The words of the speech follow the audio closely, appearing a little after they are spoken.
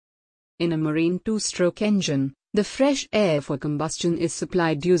In a marine two-stroke engine, the fresh air for combustion is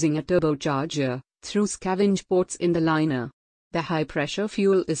supplied using a turbocharger, through scavenge ports in the liner. The high-pressure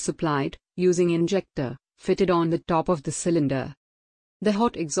fuel is supplied, using injector, fitted on the top of the cylinder. The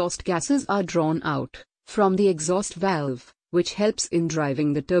hot exhaust gases are drawn out, from the exhaust valve, which helps in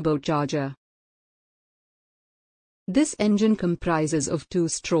driving the turbocharger. This engine comprises of two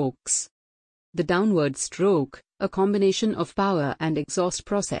strokes. The downward stroke, a combination of power and exhaust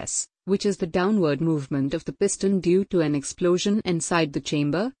process, which is the downward movement of the piston due to an explosion inside the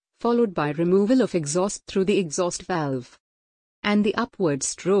chamber, followed by removal of exhaust through the exhaust valve. And the upward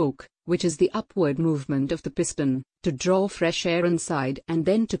stroke, which is the upward movement of the piston, to draw fresh air inside and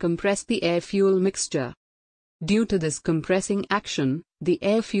then to compress the air-fuel mixture. Due to this compressing action, the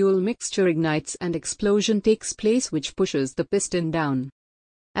air-fuel mixture ignites and explosion takes place, which pushes the piston down.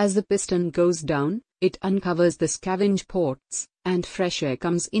 As the piston goes down, it uncovers the scavenge ports, and fresh air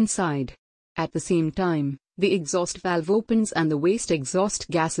comes inside. At the same time, the exhaust valve opens and the waste exhaust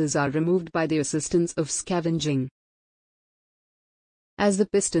gases are removed by the assistance of scavenging. As the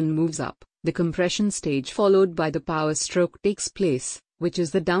piston moves up, the compression stage followed by the power stroke takes place, which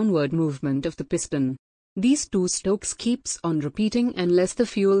is the downward movement of the piston. These two strokes keeps on repeating unless the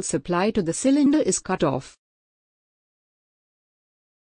fuel supply to the cylinder is cut off.